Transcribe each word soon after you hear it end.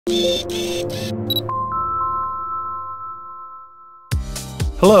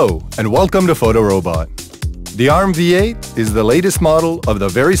Hello, and welcome to PhotoRobot. The ARM V8 is the latest model of the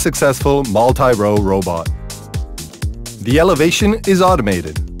very successful multi-row robot. The elevation is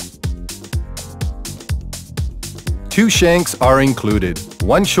automated. 2 shanks are included,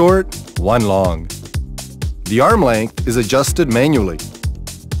 one short, one long. The arm length is adjusted manually.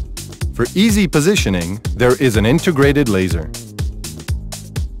 For easy positioning, there is an integrated laser.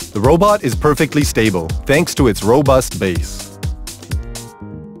 The robot is perfectly stable thanks to its robust base,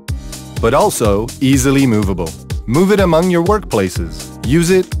 but also easily movable. Move it among your workplaces. Use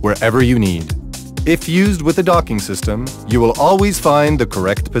it wherever you need. If used with a docking system, you will always find the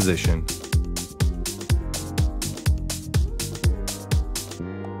correct position.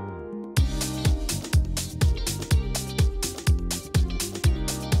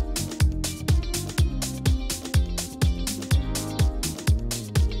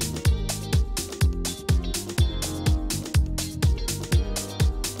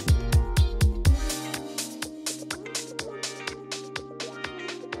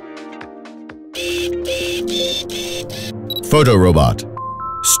 PhotoRobot.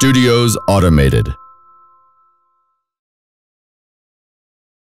 Studios automated.